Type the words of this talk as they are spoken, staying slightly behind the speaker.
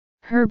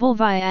Herbal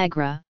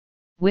Viagra,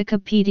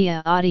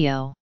 Wikipedia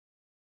audio.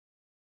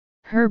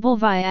 Herbal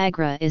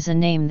Viagra is a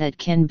name that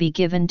can be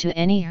given to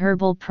any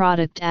herbal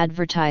product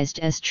advertised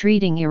as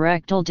treating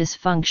erectile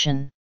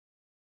dysfunction.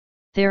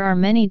 There are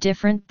many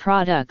different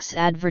products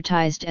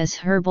advertised as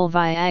Herbal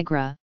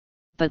Viagra,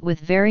 but with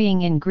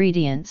varying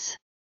ingredients.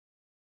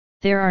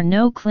 There are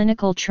no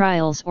clinical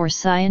trials or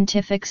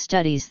scientific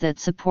studies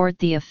that support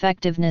the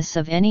effectiveness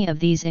of any of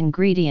these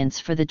ingredients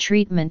for the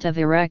treatment of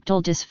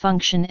erectile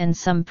dysfunction, and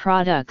some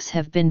products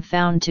have been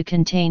found to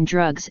contain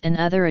drugs and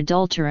other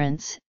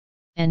adulterants,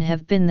 and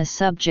have been the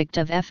subject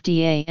of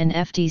FDA and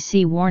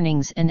FTC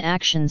warnings and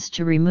actions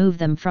to remove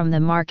them from the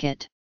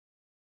market.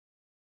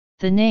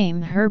 The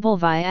name Herbal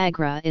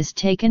Viagra is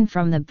taken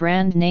from the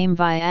brand name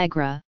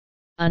Viagra,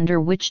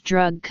 under which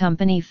drug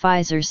company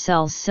Pfizer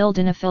sells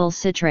sildenafil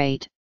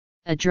citrate,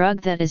 a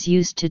drug that is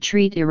used to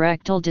treat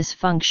erectile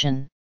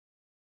dysfunction.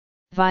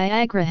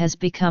 Viagra has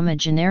become a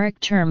generic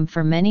term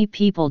for many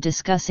people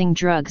discussing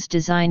drugs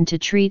designed to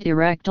treat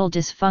erectile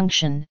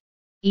dysfunction,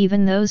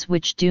 even those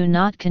which do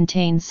not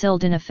contain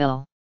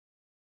sildenafil.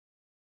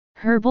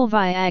 Herbal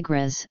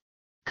Viagras,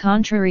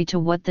 contrary to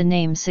what the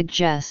name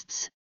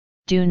suggests,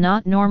 do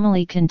not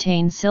normally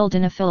contain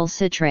sildenafil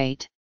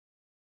citrate.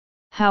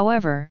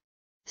 However,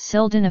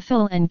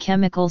 sildenafil and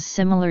chemicals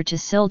similar to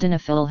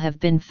sildenafil have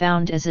been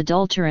found as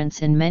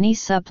adulterants in many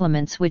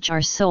supplements which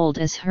are sold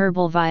as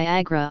Herbal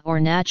Viagra or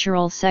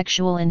natural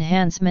sexual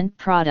enhancement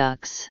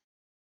products.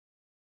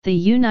 The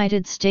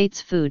United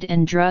States Food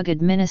and Drug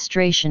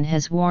Administration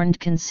has warned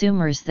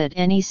consumers that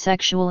any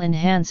sexual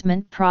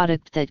enhancement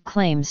product that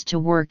claims to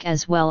work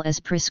as well as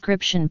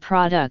prescription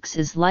products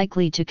is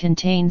likely to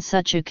contain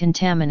such a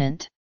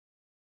contaminant.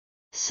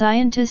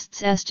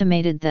 Scientists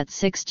estimated that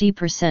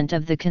 60%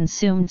 of the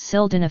consumed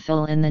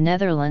sildenafil in the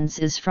Netherlands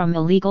is from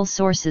illegal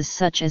sources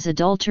such as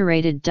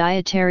adulterated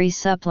dietary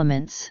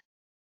supplements.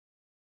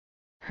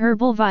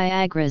 Herbal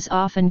Viagras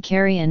often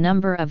carry a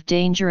number of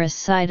dangerous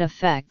side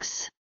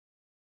effects.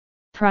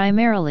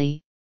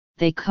 Primarily,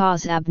 they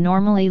cause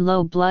abnormally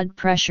low blood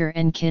pressure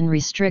and can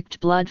restrict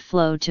blood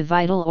flow to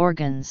vital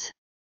organs.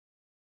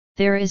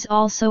 There is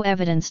also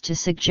evidence to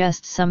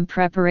suggest some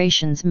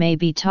preparations may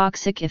be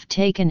toxic if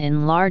taken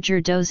in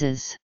larger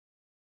doses.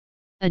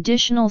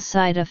 Additional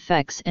side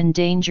effects and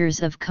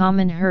dangers of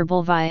common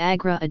Herbal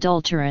Viagra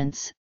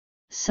adulterants,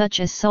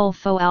 such as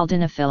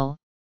sulfoaldanafil,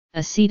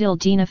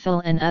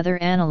 acetaldenafil and other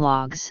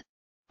analogues,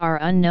 are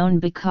unknown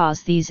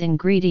because these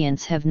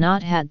ingredients have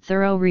not had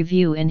thorough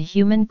review in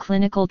human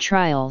clinical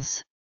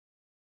trials.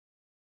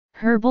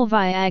 Herbal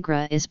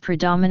Viagra is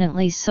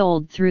predominantly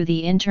sold through the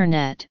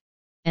Internet,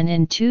 and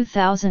in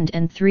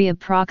 2003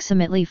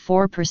 approximately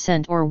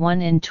 4% or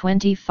 1 in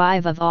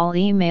 25 of all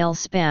email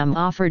spam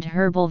offered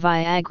Herbal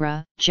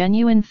Viagra,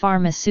 genuine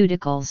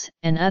pharmaceuticals,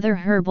 and other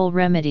herbal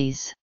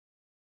remedies.